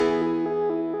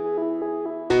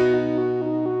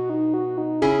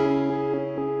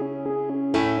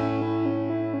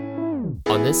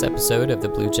On this episode of the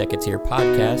Blue Jacketeer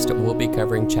podcast, we'll be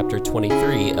covering Chapter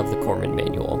 23 of the Corpsman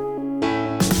Manual.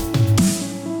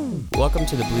 Welcome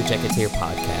to the Blue Jacketeer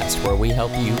podcast, where we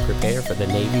help you prepare for the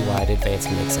Navy-wide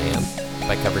advancement exam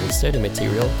by covering study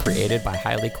material created by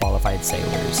highly qualified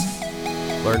sailors.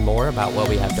 Learn more about what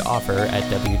we have to offer at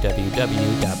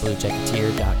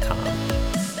www.bluejacketeer.com.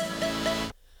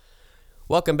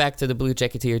 Welcome back to the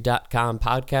bluejacketeer.com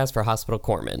podcast for Hospital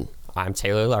Corpsman. I'm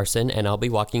Taylor Larson, and I'll be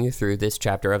walking you through this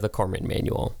chapter of the Corpsman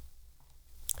Manual.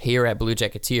 Here at Blue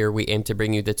Jacketeer, we aim to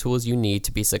bring you the tools you need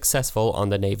to be successful on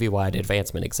the Navy-wide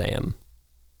advancement exam.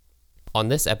 On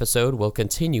this episode, we'll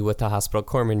continue with the Hospital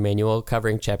Corpsman Manual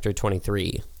covering Chapter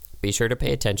 23. Be sure to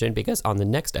pay attention because on the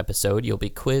next episode, you'll be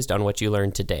quizzed on what you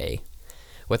learned today.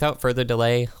 Without further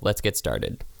delay, let's get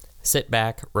started. Sit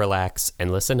back, relax,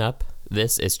 and listen up.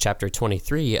 This is Chapter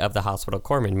 23 of the Hospital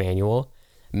Corpsman Manual,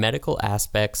 Medical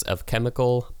Aspects of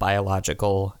Chemical,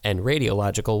 Biological, and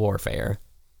Radiological Warfare.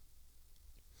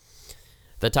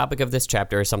 The topic of this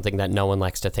chapter is something that no one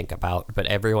likes to think about, but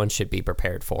everyone should be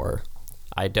prepared for.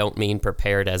 I don't mean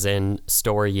prepared as in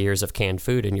store years of canned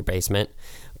food in your basement,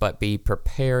 but be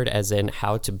prepared as in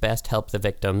how to best help the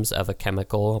victims of a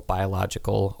chemical,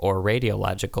 biological, or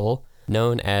radiological,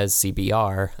 known as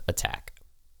CBR, attack.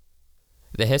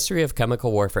 The history of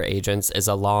chemical warfare agents is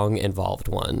a long, involved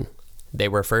one. They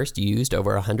were first used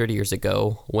over 100 years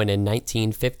ago when in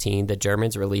 1915 the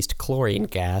Germans released chlorine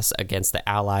gas against the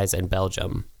Allies in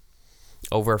Belgium.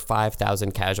 Over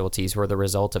 5,000 casualties were the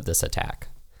result of this attack.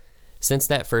 Since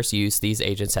that first use, these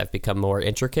agents have become more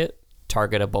intricate,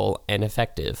 targetable, and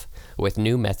effective, with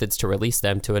new methods to release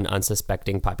them to an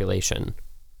unsuspecting population.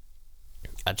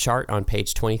 A chart on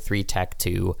page 23, Tac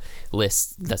 2,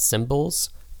 lists the symbols,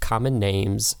 common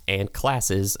names, and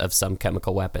classes of some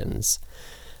chemical weapons.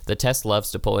 The test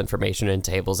loves to pull information in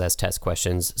tables as test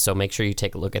questions, so make sure you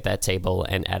take a look at that table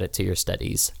and add it to your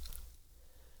studies.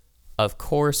 Of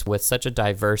course, with such a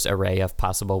diverse array of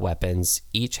possible weapons,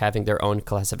 each having their own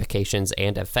classifications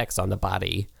and effects on the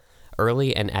body,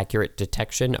 early and accurate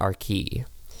detection are key.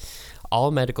 All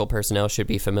medical personnel should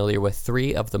be familiar with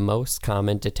 3 of the most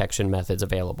common detection methods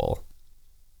available.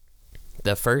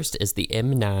 The first is the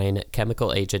M9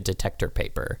 chemical agent detector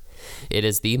paper. It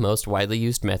is the most widely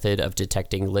used method of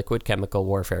detecting liquid chemical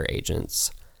warfare agents.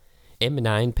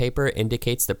 M9 paper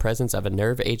indicates the presence of a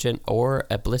nerve agent or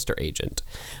a blister agent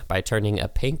by turning a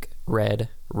pink, red,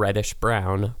 reddish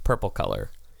brown, purple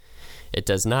color. It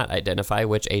does not identify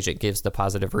which agent gives the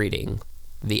positive reading.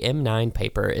 The M9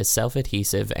 paper is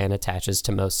self-adhesive and attaches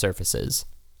to most surfaces.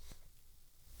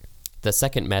 The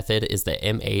second method is the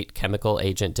M8 chemical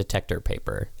agent detector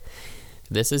paper.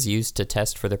 This is used to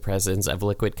test for the presence of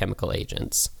liquid chemical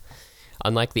agents.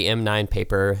 Unlike the M9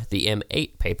 paper, the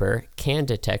M8 paper can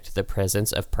detect the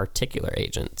presence of particular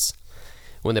agents.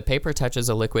 When the paper touches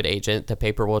a liquid agent, the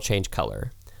paper will change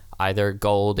color, either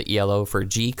gold, yellow for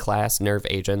G-class nerve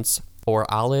agents,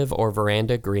 or olive or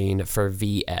veranda green for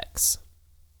VX.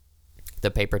 The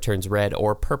paper turns red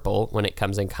or purple when it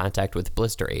comes in contact with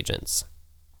blister agents.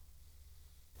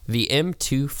 The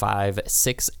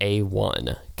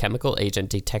M256A1 chemical agent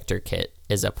detector kit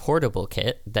is a portable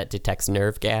kit that detects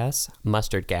nerve gas,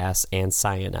 mustard gas, and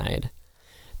cyanide.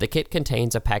 The kit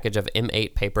contains a package of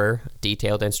M8 paper,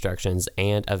 detailed instructions,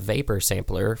 and a vapor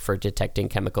sampler for detecting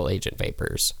chemical agent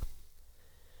vapors.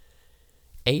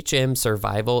 HM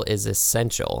survival is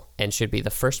essential and should be the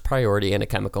first priority in a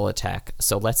chemical attack,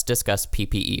 so let's discuss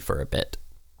PPE for a bit.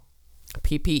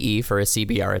 PPE for a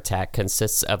CBR attack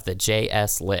consists of the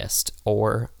JS list,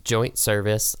 or Joint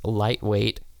Service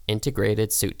Lightweight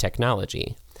Integrated Suit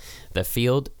Technology, the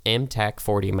Field MTAC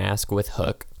 40 mask with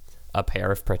hook, a pair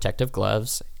of protective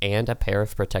gloves, and a pair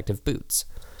of protective boots.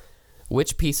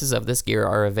 Which pieces of this gear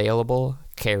are available,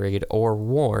 carried, or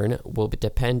worn will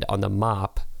depend on the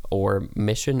MOP, or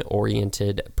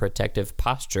Mission-Oriented Protective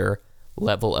Posture,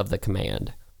 level of the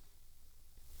command.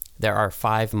 There are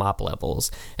 5 MOP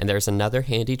levels, and there's another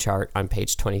handy chart on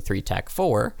page 23, Tac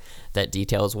 4, that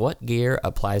details what gear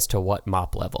applies to what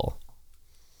MOP level.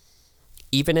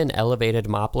 Even in elevated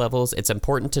MOP levels, it's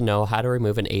important to know how to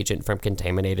remove an agent from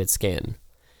contaminated skin.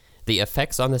 The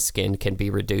effects on the skin can be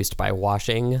reduced by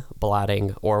washing,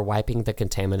 blotting, or wiping the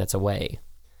contaminants away.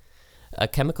 A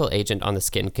chemical agent on the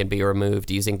skin can be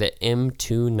removed using the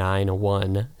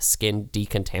M291 Skin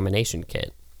Decontamination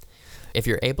Kit. If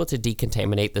you're able to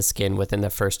decontaminate the skin within the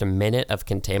first minute of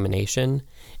contamination,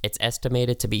 it's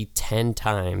estimated to be 10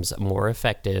 times more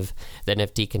effective than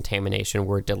if decontamination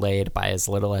were delayed by as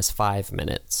little as 5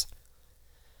 minutes.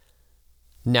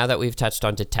 Now that we've touched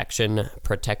on detection,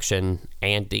 protection,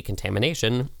 and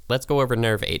decontamination, let's go over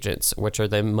nerve agents, which are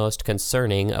the most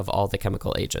concerning of all the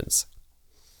chemical agents.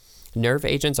 Nerve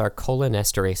agents are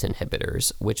cholinesterase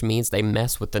inhibitors, which means they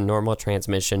mess with the normal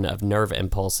transmission of nerve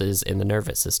impulses in the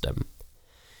nervous system.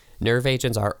 Nerve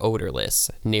agents are odorless,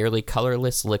 nearly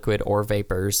colorless liquid or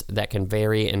vapors that can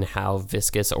vary in how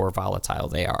viscous or volatile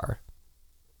they are.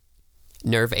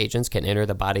 Nerve agents can enter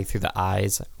the body through the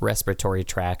eyes, respiratory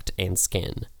tract, and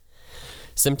skin.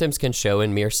 Symptoms can show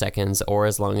in mere seconds or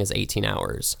as long as 18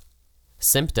 hours.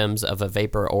 Symptoms of a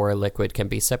vapor or a liquid can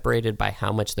be separated by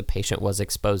how much the patient was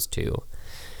exposed to.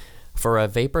 For a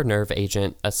vapor nerve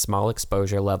agent, a small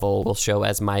exposure level will show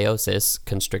as miosis,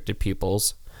 constricted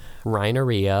pupils,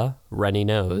 rhinorrhea, runny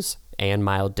nose, and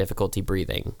mild difficulty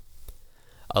breathing.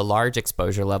 A large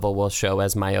exposure level will show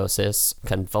as miosis,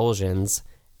 convulsions,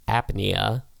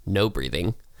 apnea, no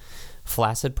breathing,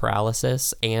 flaccid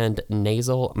paralysis, and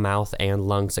nasal, mouth, and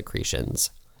lung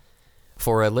secretions.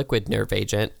 For a liquid nerve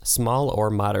agent, small or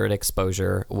moderate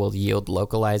exposure will yield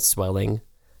localized swelling,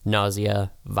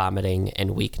 nausea, vomiting,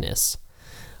 and weakness.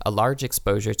 A large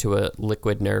exposure to a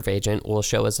liquid nerve agent will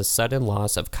show as a sudden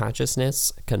loss of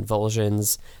consciousness,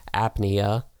 convulsions,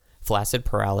 apnea, flaccid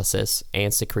paralysis,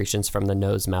 and secretions from the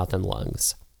nose, mouth, and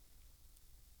lungs.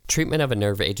 Treatment of a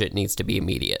nerve agent needs to be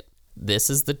immediate.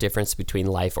 This is the difference between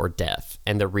life or death,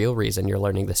 and the real reason you're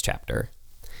learning this chapter.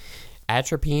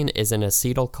 Atropine is an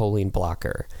acetylcholine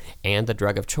blocker, and the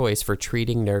drug of choice for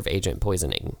treating nerve agent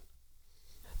poisoning.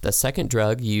 The second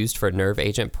drug used for nerve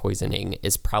agent poisoning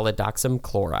is pralidoxime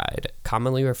chloride,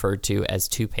 commonly referred to as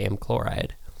 2-PAM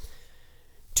chloride.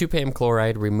 2-PAM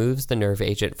chloride removes the nerve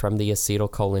agent from the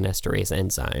acetylcholinesterase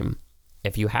enzyme.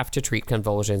 If you have to treat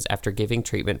convulsions after giving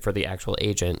treatment for the actual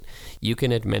agent, you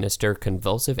can administer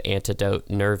convulsive antidote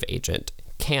nerve agent,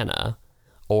 CANA,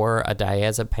 or a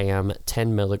diazepam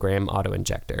 10 mg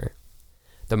autoinjector.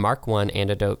 The Mark I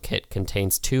antidote kit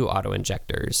contains 2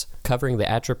 autoinjectors, covering the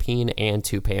atropine and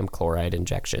 2-PAM chloride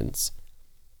injections.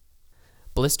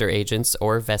 Blister agents,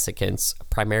 or vesicants,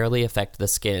 primarily affect the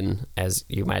skin, as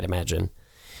you might imagine.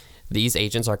 These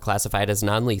agents are classified as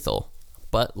non-lethal,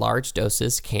 but large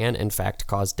doses can in fact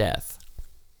cause death.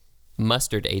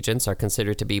 Mustard agents are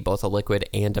considered to be both a liquid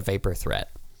and a vapor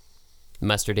threat.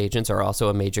 Mustard agents are also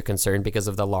a major concern because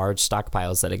of the large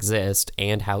stockpiles that exist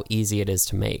and how easy it is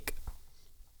to make.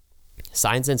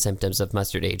 Signs and symptoms of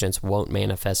mustard agents won't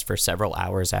manifest for several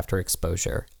hours after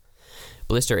exposure.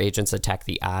 Blister agents attack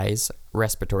the eyes,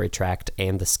 respiratory tract,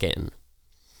 and the skin.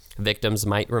 Victims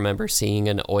might remember seeing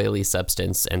an oily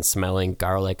substance and smelling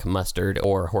garlic, mustard,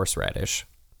 or horseradish.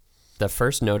 The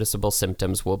first noticeable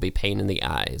symptoms will be pain in the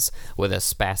eyes, with a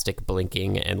spastic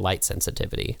blinking and light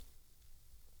sensitivity.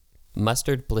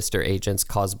 Mustard blister agents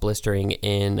cause blistering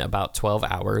in about 12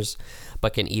 hours,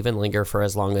 but can even linger for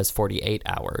as long as 48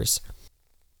 hours.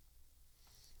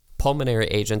 Pulmonary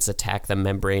agents attack the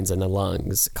membranes in the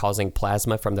lungs, causing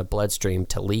plasma from the bloodstream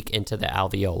to leak into the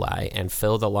alveoli and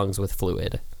fill the lungs with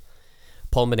fluid.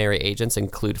 Pulmonary agents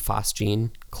include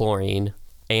phosgene, chlorine,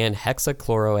 and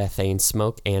hexachloroethane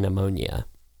smoke and ammonia.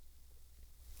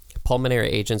 Pulmonary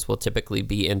agents will typically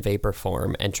be in vapor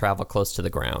form and travel close to the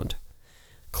ground.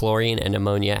 Chlorine and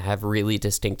ammonia have really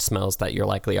distinct smells that you're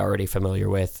likely already familiar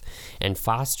with, and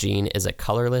phosgene is a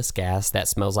colorless gas that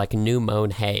smells like new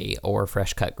mown hay or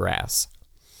fresh cut grass.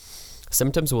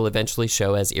 Symptoms will eventually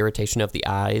show as irritation of the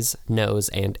eyes, nose,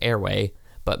 and airway,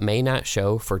 but may not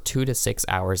show for 2 to 6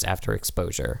 hours after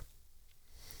exposure.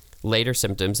 Later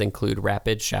symptoms include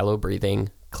rapid, shallow breathing,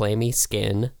 clammy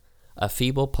skin, a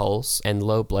feeble pulse, and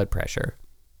low blood pressure.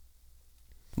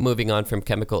 Moving on from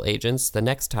chemical agents, the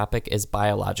next topic is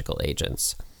biological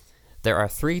agents. There are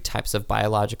 3 types of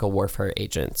biological warfare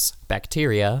agents: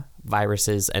 bacteria,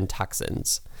 viruses, and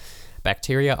toxins.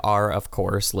 Bacteria are, of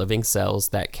course, living cells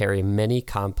that carry many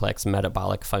complex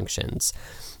metabolic functions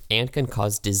and can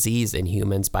cause disease in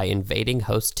humans by invading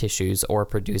host tissues or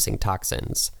producing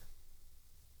toxins.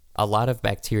 A lot of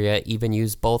bacteria even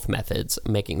use both methods,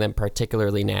 making them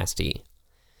particularly nasty.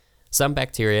 Some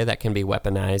bacteria that can be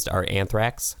weaponized are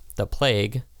anthrax, the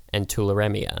plague, and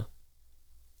tularemia.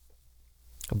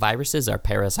 Viruses are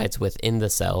parasites within the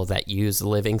cell that use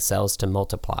living cells to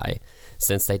multiply,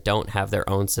 since they don't have their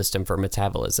own system for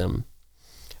metabolism.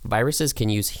 Viruses can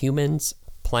use humans,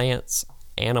 plants,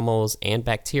 animals, and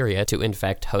bacteria to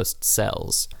infect host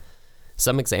cells.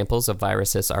 Some examples of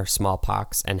viruses are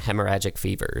smallpox and hemorrhagic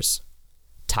fevers.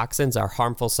 Toxins are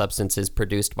harmful substances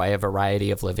produced by a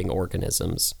variety of living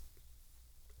organisms.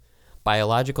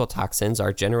 Biological toxins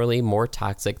are generally more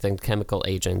toxic than chemical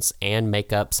agents and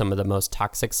make up some of the most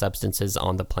toxic substances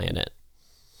on the planet.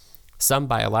 Some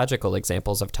biological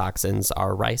examples of toxins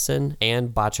are ricin and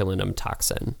botulinum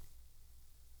toxin.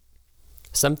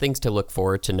 Some things to look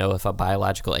for to know if a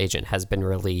biological agent has been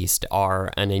released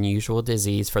are an unusual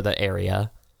disease for the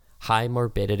area, high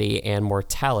morbidity and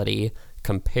mortality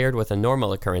compared with a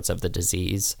normal occurrence of the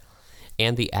disease,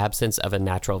 and the absence of a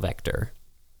natural vector.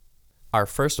 Our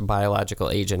first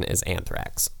biological agent is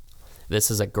anthrax.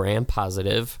 This is a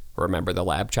gram-positive, remember the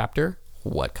lab chapter?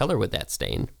 What color would that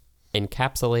stain?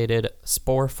 Encapsulated,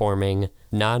 spore-forming,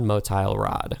 non-motile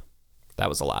rod. That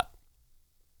was a lot.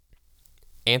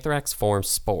 Anthrax forms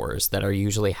spores that are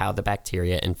usually how the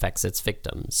bacteria infects its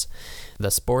victims. The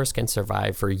spores can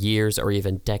survive for years or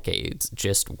even decades,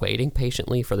 just waiting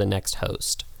patiently for the next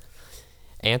host.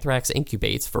 Anthrax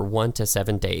incubates for 1 to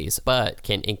 7 days, but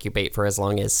can incubate for as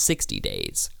long as 60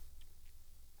 days.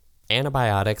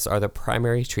 Antibiotics are the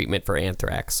primary treatment for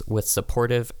anthrax, with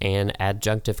supportive and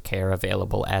adjunctive care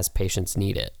available as patients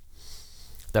need it.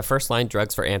 The first-line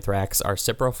drugs for anthrax are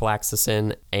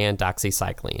ciprofloxacin and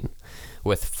doxycycline,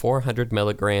 with 400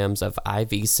 milligrams of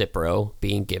IV Cipro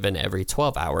being given every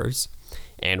 12 hours,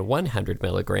 and 100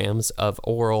 milligrams of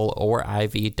oral or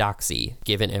IV Doxy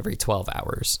given every 12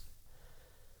 hours.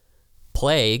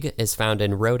 Plague is found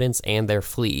in rodents and their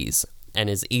fleas, and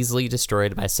is easily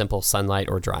destroyed by simple sunlight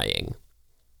or drying.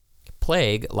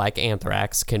 Plague, like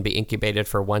anthrax, can be incubated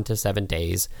for 1 to 7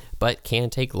 days, but can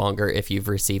take longer if you've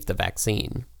received the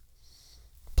vaccine.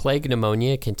 Plague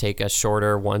pneumonia can take a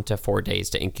shorter 1 to 4 days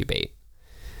to incubate.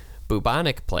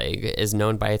 Bubonic plague is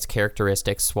known by its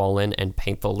characteristic swollen and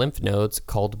painful lymph nodes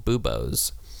called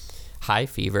buboes, high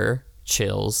fever,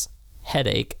 chills,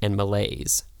 headache, and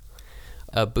malaise.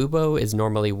 A bubo is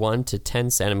normally 1 to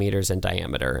 10 centimeters in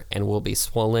diameter and will be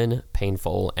swollen,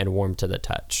 painful, and warm to the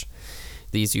touch.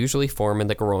 These usually form in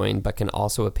the groin but can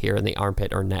also appear in the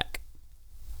armpit or neck.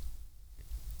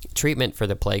 Treatment for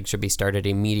the plague should be started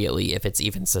immediately if it's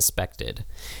even suspected.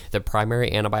 The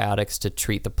primary antibiotics to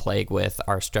treat the plague with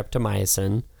are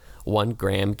streptomycin, 1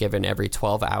 gram given every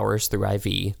 12 hours through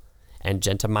IV, and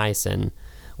gentamicin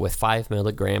with 5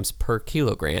 milligrams per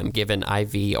kilogram given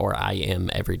IV or IM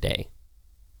every day.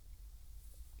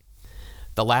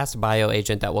 The last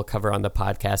bioagent that we'll cover on the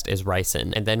podcast is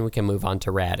ricin, and then we can move on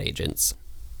to rad agents.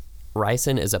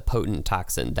 Ricin is a potent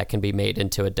toxin that can be made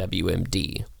into a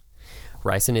WMD.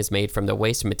 Ricin is made from the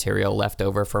waste material left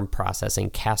over from processing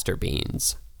castor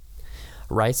beans.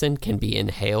 Ricin can be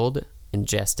inhaled,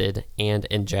 ingested, and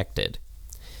injected.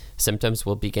 Symptoms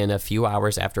will begin a few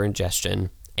hours after ingestion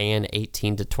and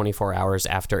 18 to 24 hours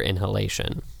after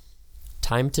inhalation.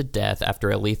 Time to death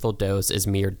after a lethal dose is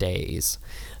mere days.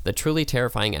 The truly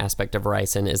terrifying aspect of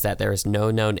ricin is that there is no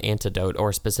known antidote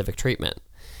or specific treatment.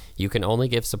 You can only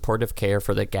give supportive care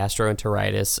for the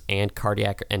gastroenteritis and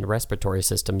cardiac and respiratory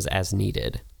systems as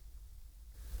needed.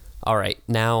 Alright,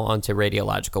 now on to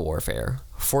radiological warfare.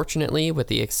 Fortunately, with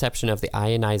the exception of the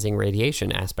ionizing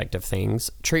radiation aspect of things,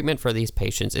 treatment for these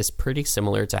patients is pretty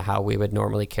similar to how we would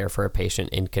normally care for a patient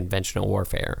in conventional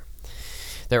warfare.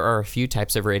 There are a few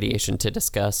types of radiation to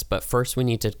discuss, but first we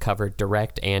need to cover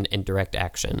direct and indirect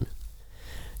action.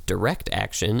 Direct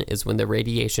action is when the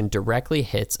radiation directly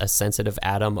hits a sensitive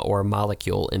atom or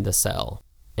molecule in the cell,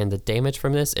 and the damage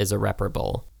from this is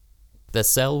irreparable. The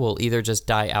cell will either just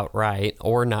die outright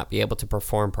or not be able to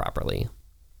perform properly.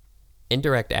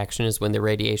 Indirect action is when the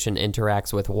radiation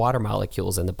interacts with water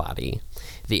molecules in the body.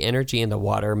 The energy in the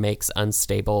water makes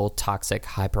unstable, toxic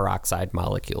hyperoxide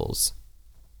molecules.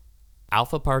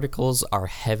 Alpha particles are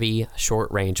heavy,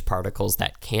 short-range particles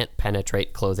that can't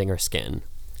penetrate clothing or skin.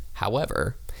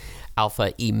 However,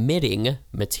 alpha-emitting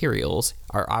materials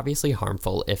are obviously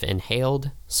harmful if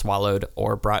inhaled, swallowed,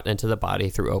 or brought into the body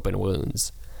through open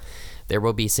wounds. There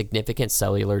will be significant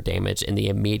cellular damage in the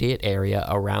immediate area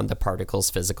around the particle's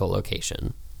physical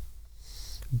location.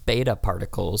 Beta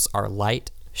particles are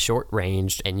light,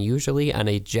 short-ranged, and usually an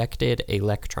ejected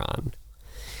electron.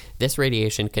 This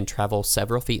radiation can travel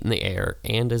several feet in the air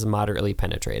and is moderately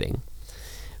penetrating.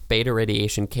 Beta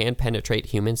radiation can penetrate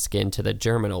human skin to the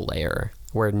germinal layer,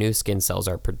 where new skin cells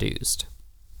are produced.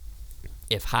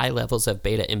 If high levels of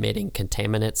beta-emitting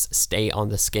contaminants stay on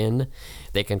the skin,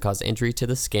 they can cause injury to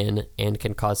the skin and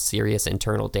can cause serious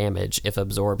internal damage if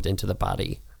absorbed into the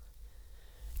body.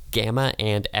 Gamma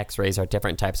and X-rays are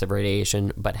different types of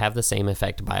radiation, but have the same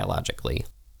effect biologically.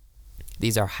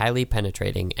 These are highly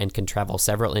penetrating and can travel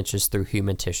several inches through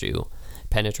human tissue,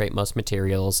 penetrate most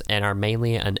materials, and are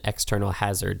mainly an external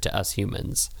hazard to us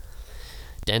humans.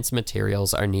 Dense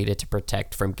materials are needed to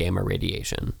protect from gamma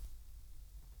radiation.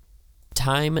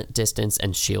 Time, distance,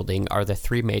 and shielding are the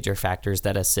 3 major factors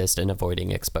that assist in avoiding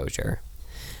exposure.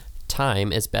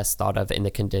 Time is best thought of in the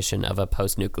condition of a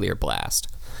post-nuclear blast.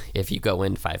 If you go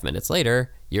in 5 minutes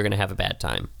later, you're going to have a bad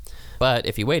time. But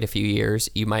if you wait a few years,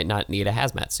 you might not need a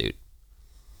hazmat suit.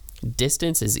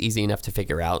 Distance is easy enough to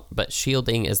figure out, but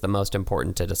shielding is the most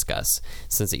important to discuss,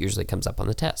 since it usually comes up on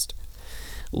the test.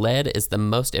 Lead is the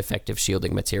most effective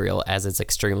shielding material as it's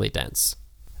extremely dense.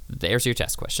 There's your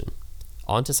test question.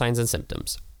 On to signs and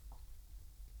symptoms.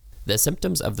 The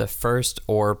symptoms of the first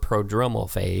or prodromal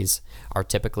phase are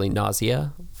typically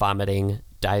nausea, vomiting,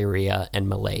 diarrhea, and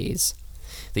malaise.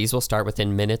 These will start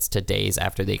within minutes to days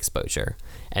after the exposure,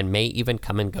 and may even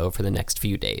come and go for the next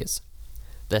few days.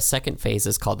 The second phase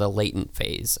is called the latent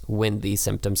phase, when these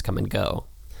symptoms come and go.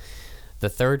 The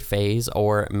third phase,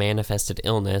 or manifested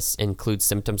illness, includes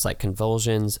symptoms like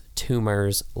convulsions,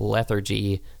 tumors,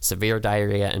 lethargy, severe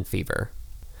diarrhea, and fever.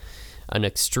 An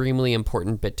extremely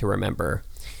important bit to remember: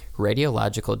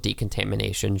 radiological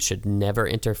decontamination should never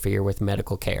interfere with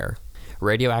medical care.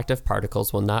 Radioactive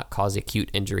particles will not cause acute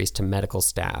injuries to medical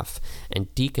staff,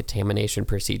 and decontamination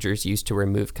procedures used to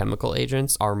remove chemical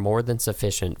agents are more than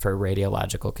sufficient for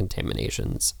radiological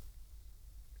contaminations.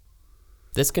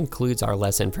 This concludes our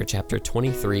lesson for Chapter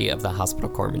 23 of the Hospital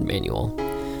Corpsman Manual.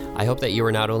 I hope that you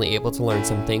were not only able to learn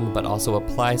something, but also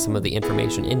apply some of the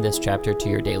information in this chapter to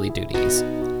your daily duties.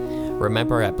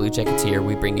 Remember, at Blue Jacketeer,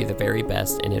 we bring you the very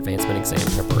best in advancement exam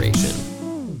preparation.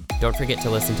 Don't forget to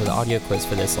listen to the audio quiz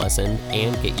for this lesson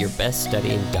and get your best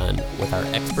studying done with our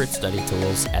expert study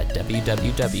tools at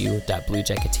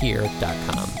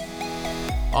www.bluejacketeer.com.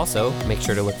 Also, make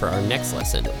sure to look for our next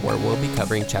lesson, where we'll be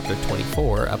covering Chapter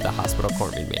 24 of the Hospital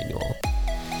Corpsman Manual.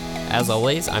 As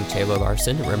always, I'm Taylor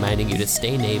Larson, reminding you to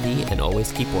stay Navy and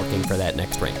always keep working for that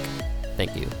next rank.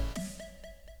 Thank you.